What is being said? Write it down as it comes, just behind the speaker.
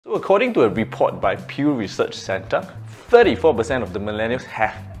So according to a report by Pew Research Center, 34% of the millennials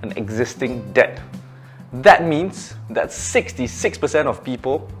have an existing debt. That means that 66% of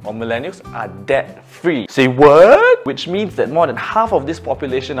people, or millennials, are debt-free. Say what? Which means that more than half of this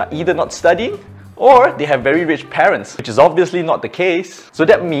population are either not studying or they have very rich parents, which is obviously not the case. So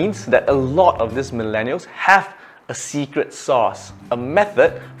that means that a lot of these millennials have a secret sauce, a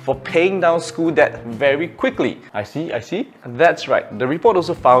method for paying down school debt very quickly. I see. That's right. The report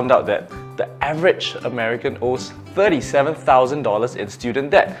also found out that the average American owes $37,000 in student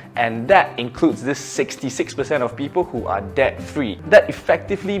debt, and that includes this 66% of people who are debt-free. That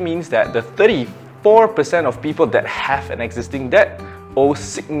effectively means that the 34% of people that have an existing debt owe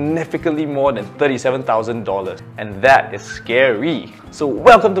significantly more than $37,000, and that is scary. So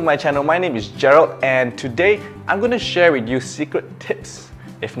welcome to my channel. My name is Gerald, and today I'm going to share with you secret tips,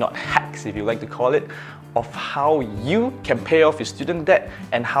 if not hacks if you like to call it, of how you can pay off your student debt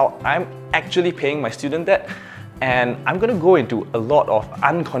and how I'm actually paying my student debt. And I'm going to go into a lot of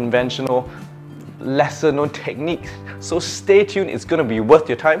unconventional, lesser known techniques. So stay tuned, it's going to be worth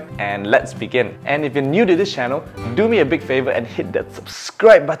your time, and let's begin. And if you're new to this channel, do me a big favor and hit that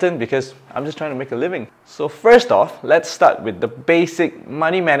subscribe button because I'm just trying to make a living. So first off, let's start with the basic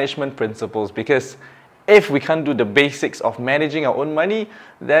money management principles, because if we can't do the basics of managing our own money,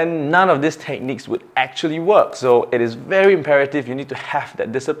 then none of these techniques would actually work. So it is very imperative you need to have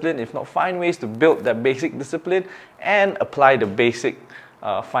that discipline. If not, find ways to build that basic discipline and apply the basic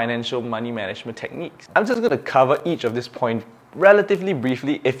financial money management techniques. I'm just going to cover each of these points relatively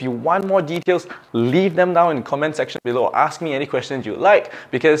briefly. If you want more details, leave them down in the comment section below or ask me any questions you like,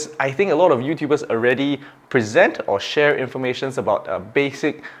 because I think a lot of YouTubers already present or share information about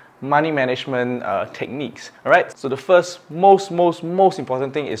basic money management techniques. Alright, so the first most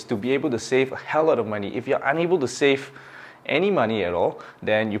important thing is to be able to save a hell lot of money. If you're unable to save any money at all,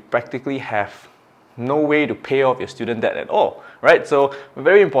 then you practically have no way to pay off your student debt at all, right? So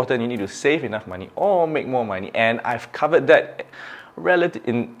very important, you need to save enough money or make more money, and I've covered that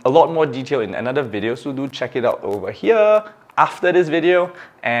in a lot more detail in another video, so do check it out over here after this video.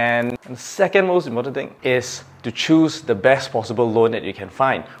 And the second most important thing is to choose the best possible loan that you can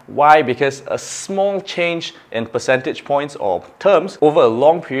find. Why? Because a small change in percentage points or terms over a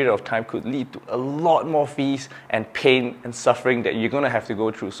long period of time could lead to a lot more fees and pain and suffering that you're going to have to go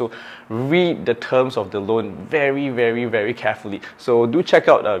through. So read the terms of the loan very carefully. So do check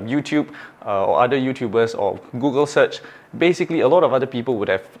out YouTube or other YouTubers, or Google search. Basically, a lot of other people would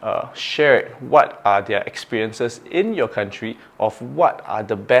have shared what are their experiences in your country of what are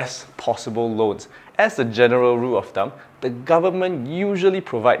the best possible loans. As a general rule of thumb, the government usually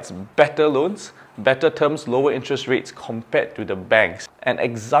provides better loans, better terms, lower interest rates compared to the banks. An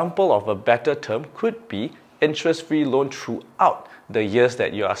example of a better term could be interest-free loan throughout the years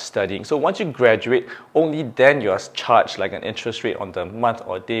that you are studying. So once you graduate, only then you are charged like an interest rate on the month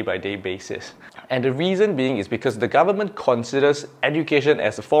or day-by-day basis. And the reason being is because the government considers education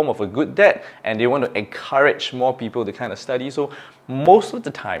as a form of a good debt, and they want to encourage more people to kind of study. So most of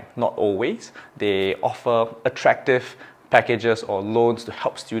the time, not always, they offer attractive packages or loans to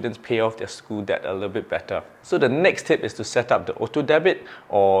help students pay off their school debt a little bit better. So the next tip is to set up the auto-debit,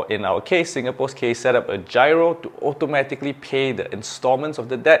 or in our case, Singapore's case, set up a gyro to automatically pay the installments of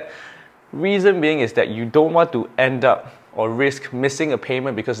the debt. Reason being is that you don't want to end up or risk missing a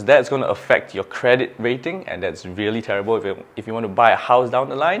payment, because that's going to affect your credit rating, and that's really terrible if you want to buy a house down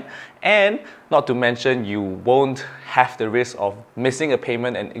the line. And not to mention, you won't have the risk of missing a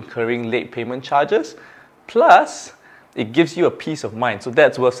payment and incurring late payment charges. Plus, it gives you a peace of mind, so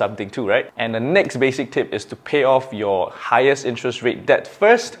that's worth something too, right? And the next basic tip is to pay off your highest interest rate debt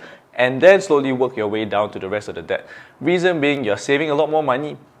first, and then slowly work your way down to the rest of the debt. Reason being, you're saving a lot more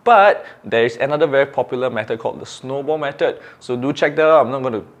money, but there's another very popular method called the snowball method. So do check that out. I'm not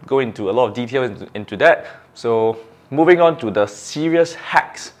going to go into a lot of detail into that. So moving on to the serious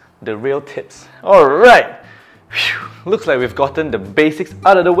hacks, the real tips. Alright, looks like we've gotten the basics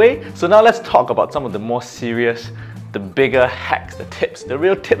out of the way. So now let's talk about some of the more serious, the bigger hacks, the tips, the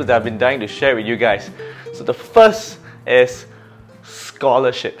real tips that I've been dying to share with you guys. So the first is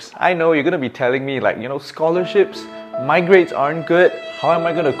scholarships. I know you're going to be telling me, like, you know, scholarships, my grades aren't good, how am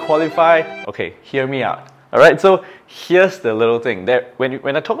I going to qualify? Okay, hear me out. Alright, so here's the little thing.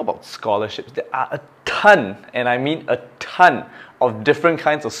 When I talk about scholarships, there are a ton, and I mean a ton, of different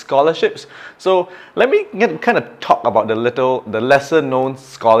kinds of scholarships. So let me kind of talk about the lesser known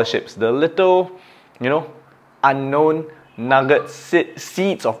scholarships, the little, you know, unknown nuggets,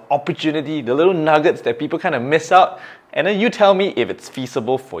 seeds of opportunity, the little nuggets that people kind of miss out, and then you tell me if it's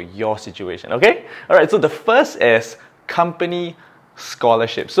feasible for your situation, okay? Alright, so the first is company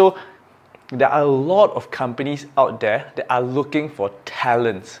scholarships. So there are a lot of companies out there that are looking for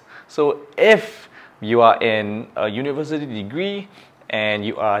talents. So if you are in a university degree and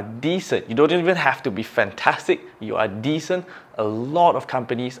you are decent, you don't even have to be fantastic, you are decent, a lot of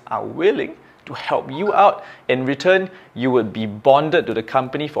companies are willing to help you out. In return, you would be bonded to the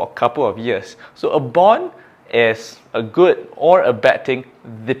company for a couple of years. So a bond is a good or a bad thing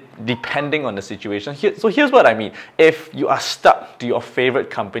depending on the situation. So here's what I mean. If you are stuck to your favorite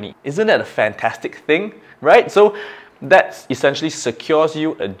company, isn't that a fantastic thing, right? So that essentially secures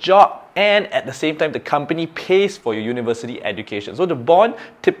you a job, and at the same time the company pays for your university education. So the bond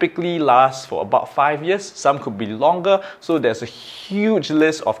typically lasts for about 5 years, some could be longer. So there's a huge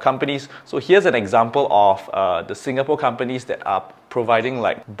list of companies. So here's an example of the Singapore companies that are providing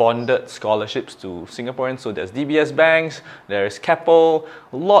like bonded scholarships to Singaporeans. So there's DBS Banks, there's Keppel,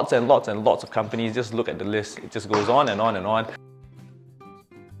 lots and lots and lots of companies. Just look at the list, it just goes on and on and on.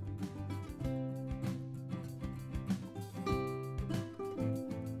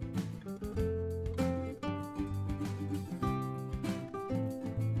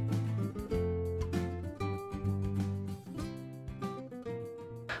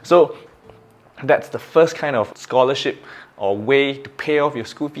 So that's the first kind of scholarship or way to pay off your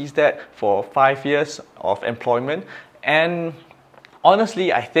school fees debt for 5 years of employment. And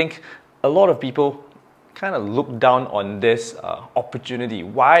honestly, I think a lot of people kind of look down on this opportunity.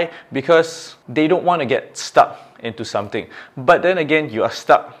 Why? Because they don't want to get stuck into something. But then again, you are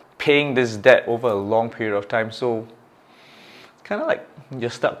stuck paying this debt over a long period of time. So kind of like you're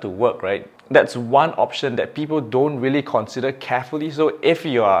stuck to work, right? That's one option that people don't really consider carefully. So if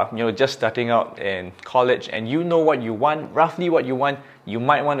you are just starting out in college and you know what you want, roughly what you want, you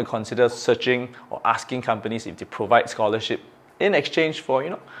might want to consider searching or asking companies if they provide scholarship in exchange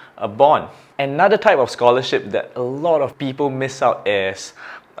for a bond. Another type of scholarship that a lot of people miss out is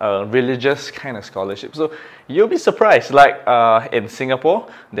religious kind of scholarship. So you'll be surprised, like in Singapore,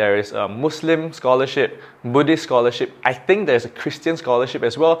 there is a Muslim scholarship, Buddhist scholarship. I think there's a Christian scholarship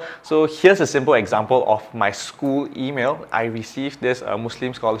as well. So here's a simple example of my school email. I received this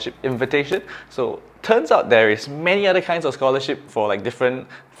Muslim scholarship invitation. So turns out there is many other kinds of scholarship for like different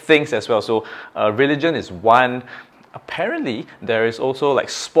things as well. So religion is one. Apparently, there is also like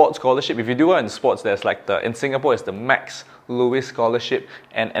sports scholarship. If you do well in sports, there's like in Singapore, it's the Max Lewis Scholarship,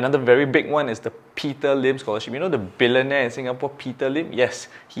 and another very big one is the Peter Lim Scholarship. You know the billionaire in Singapore, Peter Lim? Yes,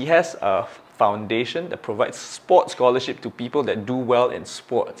 he has a foundation that provides sports scholarship to people that do well in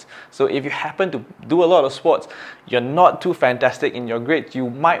sports. So if you happen to do a lot of sports, you're not too fantastic in your grades, you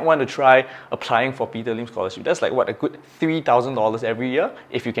might want to try applying for Peter Lim Scholarship. That's like what, a good $3,000 every year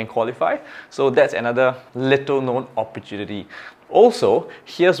if you can qualify. So that's another little known opportunity. Also,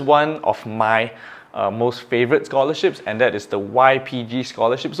 here's one of my most favorite scholarships, and that is the YPG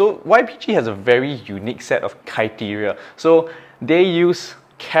scholarship. So YPG has a very unique set of criteria. So they use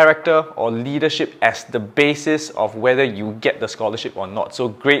character or leadership as the basis of whether you get the scholarship or not. So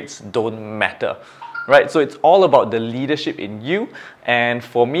grades don't matter, right? So it's all about the leadership in you. And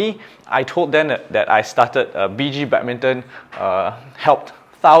for me, I told them that I started BG Badminton, helped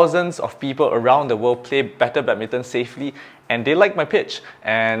thousands of people around the world play better badminton safely, and they liked my pitch.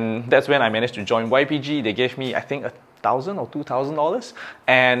 And that's when I managed to join YPG. They gave me, I think, $1,000 or $2,000.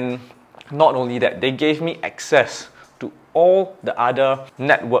 And not only that, they gave me access to all the other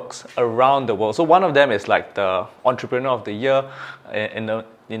networks around the world. So one of them is like the Entrepreneur of the Year in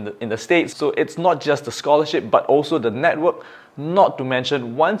the States. So it's not just the scholarship, but also the network. Not to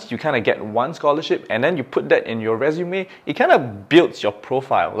mention, once you kind of get one scholarship and then you put that in your resume, it kind of builds your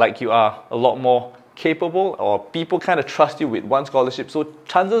profile. Like you are a lot more capable, or people kind of trust you with one scholarship. So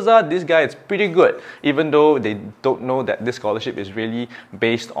chances are this guy is pretty good, even though they don't know that this scholarship is really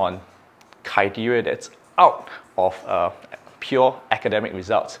based on criteria that's out of pure academic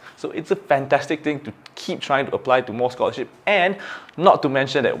results. So it's a fantastic thing to keep trying to apply to more scholarship, and not to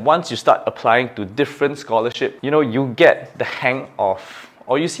mention that once you start applying to different scholarship, you get the hang of,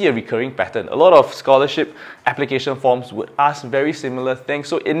 or you see a recurring pattern. A lot of scholarship application forms would ask very similar things.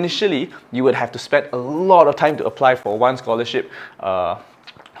 So initially, you would have to spend a lot of time to apply for one scholarship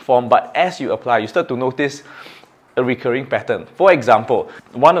form, but as you apply, you start to notice a recurring pattern. For example,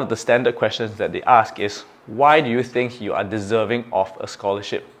 one of the standard questions that they ask is, why do you think you are deserving of a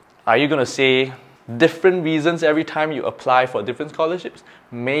scholarship? Are you going to say different reasons every time you apply for different scholarships?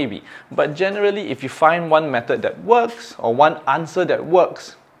 Maybe. But generally, if you find one method that works or one answer that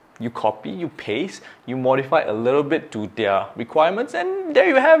works, you copy, you paste, you modify a little bit to their requirements, and there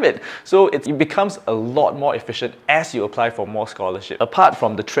you have it. So it becomes a lot more efficient as you apply for more scholarship. Apart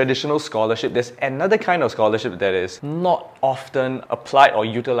from the traditional scholarship, there's another kind of scholarship that is not often applied or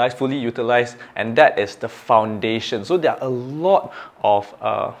utilized, fully utilized, and that is the foundation. So there are a lot of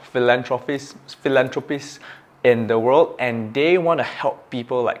philanthropists in the world, and they want to help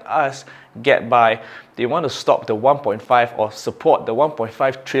people like us get by. They want to stop the 1.5 or support the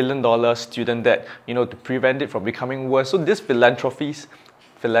 $1.5 trillion student debt, to prevent it from becoming worse. So these philanthropists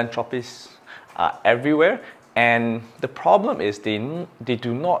are everywhere. And the problem is they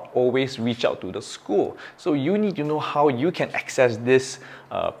do not always reach out to the school. So you need to know how you can access this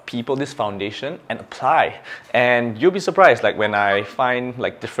people, this foundation, and apply. And you'll be surprised, like when I find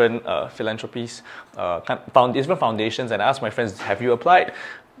like different philanthropies, different foundations, and I ask my friends, have you applied?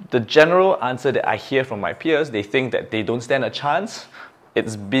 The general answer that I hear from my peers, they think that they don't stand a chance.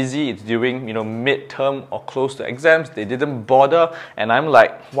 It's busy, it's during midterm or close to exams, they didn't bother, and I'm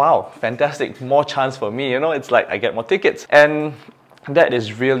like, wow, fantastic, more chance for me, it's like I get more tickets. And that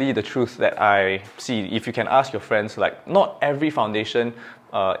is really the truth that I see. If you can ask your friends, like not every foundation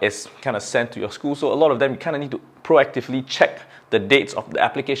is kind of sent to your school, so a lot of them you kind of need to proactively check the dates of the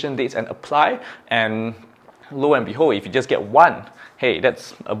application dates and apply, and lo and behold, if you just get one, hey,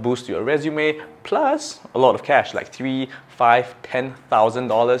 that's a boost to your resume, plus a lot of cash, like $3,000, $5,000,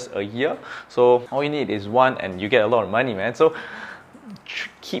 $10,000 a year. So all you need is one and you get a lot of money, man. So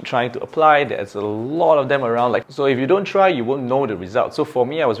keep trying to apply. There's a lot of them around. So if you don't try, you won't know the results. So for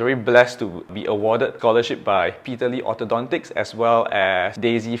me, I was very blessed to be awarded scholarship by Peter Lee Orthodontics as well as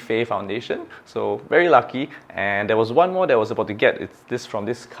Daisy Fay Foundation. So very lucky. And there was one more that I was about to get. It's this from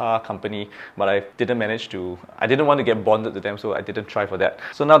this car company, but I didn't want to get bonded to them, so I didn't try for that.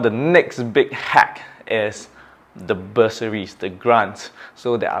 So now the next big hack is the bursaries, the grants.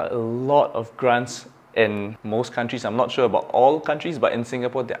 So there are a lot of grants in most countries. I'm not sure about all countries, but in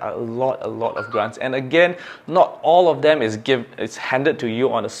Singapore there are a lot of grants. And again, not all of them is handed to you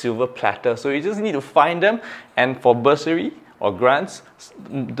on a silver platter. So you just need to find them. And for bursary or grants,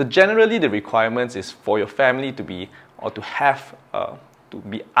 generally the requirements is for your family to be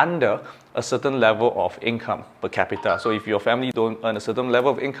under a certain level of income per capita. So if your family don't earn a certain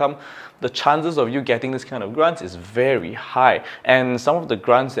level of income, the chances of you getting this kind of grants is very high. And some of the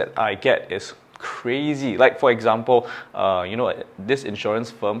grants that I get is crazy. Like for example, this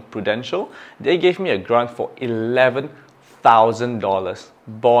insurance firm, Prudential, they gave me a grant for $11,000,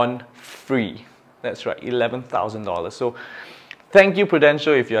 bond free. That's right, $11,000. So thank you,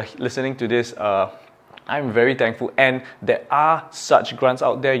 Prudential, if you're listening to this. I'm very thankful, and there are such grants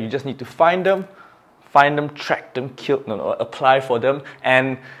out there. You just need to find them, track them, apply for them,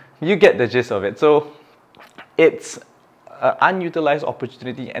 and you get the gist of it. So it's an unutilized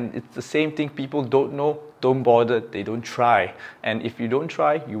opportunity, and it's the same thing. People don't know, don't bother, they don't try. And if you don't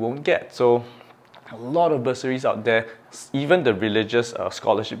try, you won't get. So a lot of bursaries out there, even the religious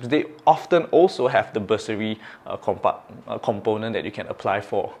scholarships, they often also have the bursary component that you can apply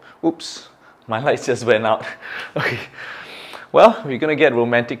for. Oops. My lights just went out. Okay. Well, we're gonna get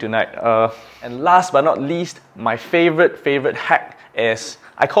romantic tonight. And last but not least, my favorite hack is,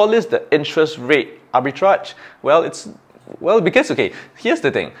 I call this the interest rate arbitrage. Because here's the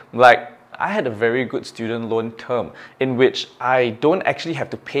thing. Like, I had a very good student loan term in which I don't actually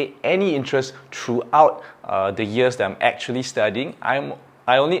have to pay any interest throughout the years that I'm actually studying.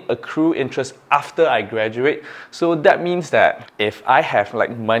 I only accrue interest after I graduate. So that means that if I have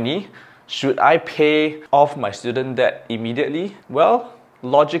like money, should I pay off my student debt immediately? Well,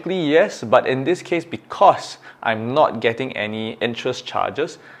 logically yes, but in this case, because I'm not getting any interest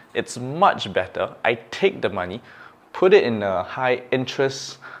charges, it's much better. I take the money, put it in a high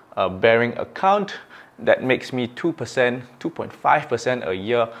interest bearing account that makes me 2%, 2.5% a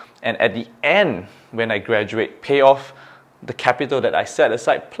year, and at the end, when I graduate, pay off the capital that I set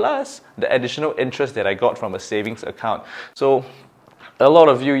aside plus the additional interest that I got from a savings account. So a lot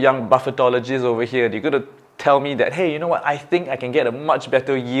of you young Buffettologists over here, you're going to tell me that, hey, you know what, I think I can get a much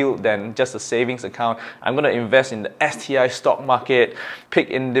better yield than just a savings account. I'm going to invest in the STI stock market, pick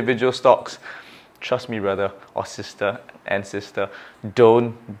individual stocks. Trust me, brother or sister,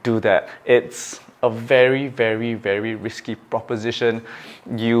 don't do that. It's a very, very, very risky proposition.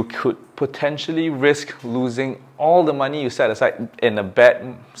 You could potentially risk losing all the money you set aside in a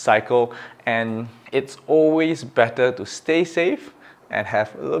bad cycle, and it's always better to stay safe and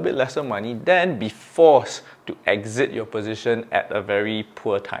have a little bit lesser money than be forced to exit your position at a very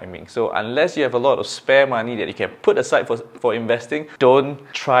poor timing. So unless you have a lot of spare money that you can put aside for investing, don't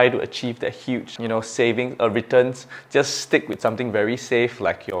try to achieve that huge, savings or returns. Just stick with something very safe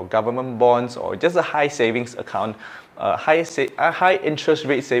like your government bonds or just a high savings account, a high interest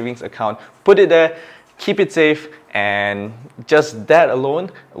rate savings account. Put it there, keep it safe, and just that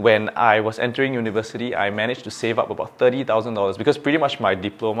alone, when I was entering university, I managed to save up about $30,000 because pretty much my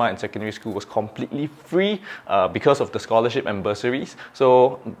diploma in secondary school was completely free because of the scholarship and bursaries.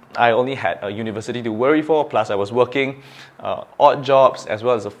 So I only had a university to worry for, plus I was working odd jobs as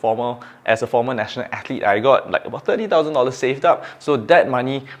well as a former national athlete. I got like about $30,000 saved up. So that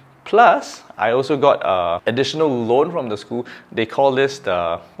money, plus I also got additional loan from the school. They call this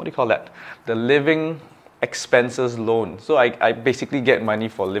the, what do you call that? The living expenses loan. So I basically get money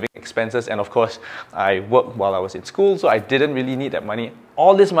for living expenses, and of course I worked while I was in school, so I didn't really need that money.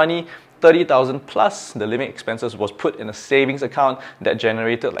 All this money, 30,000 plus the living expenses, was put in a savings account that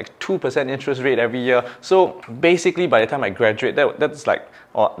generated like 2% interest rate every year. So basically by the time I graduate,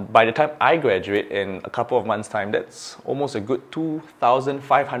 by the time I graduate in a couple of months time, that's almost a good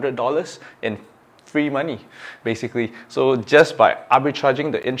 $2,500 in free money, basically. So just by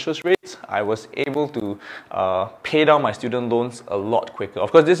arbitraging the interest rates, I was able to pay down my student loans a lot quicker.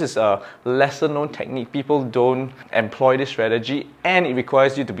 Of course, this is a lesser known technique. People don't employ this strategy, and it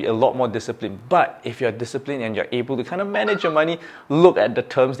requires you to be a lot more disciplined. But if you're disciplined and you're able to kind of manage your money, look at the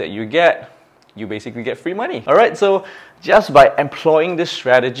terms that you get, you basically get free money. Alright, so just by employing this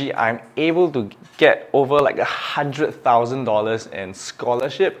strategy, I'm able to get over like $100,000 in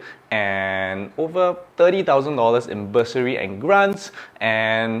scholarship and over $30,000 in bursary and grants,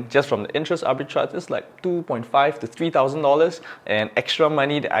 and just from the interest arbitrage, it's like $2,500 to $3,000 and extra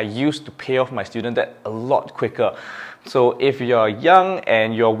money that I used to pay off my student debt a lot quicker. So if you're young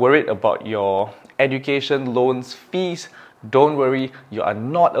and you're worried about your education loans fees, don't worry, you are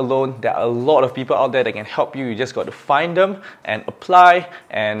not alone. There are a lot of people out there that can help you. You just got to find them and apply.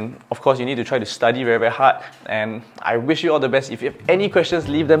 And of course, you need to try to study very, very hard. And I wish you all the best. If you have any questions,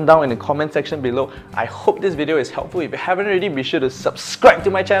 leave them down in the comment section below. I hope this video is helpful. If you haven't already, be sure to subscribe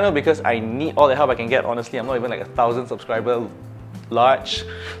to my channel because I need all the help I can get. Honestly, I'm not even like 1,000 subscribers large.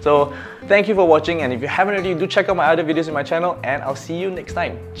 So thank you for watching, and if you haven't already, do check out my other videos in my channel, and I'll see you next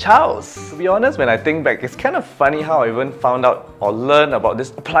time. Ciao! To be honest, when I think back, it's kind of funny how I even found out or learned about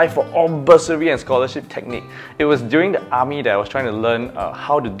this apply for all bursary and scholarship technique. It was during the army that I was trying to learn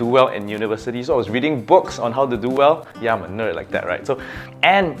how to do well in university. So I was reading books on how to do well. Yeah, I'm a nerd like that, right?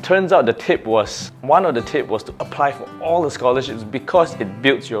 And turns out one of the tips was to apply for all the scholarships because it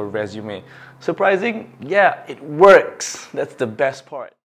builds your resume. Surprising? Yeah, it works. That's the best part.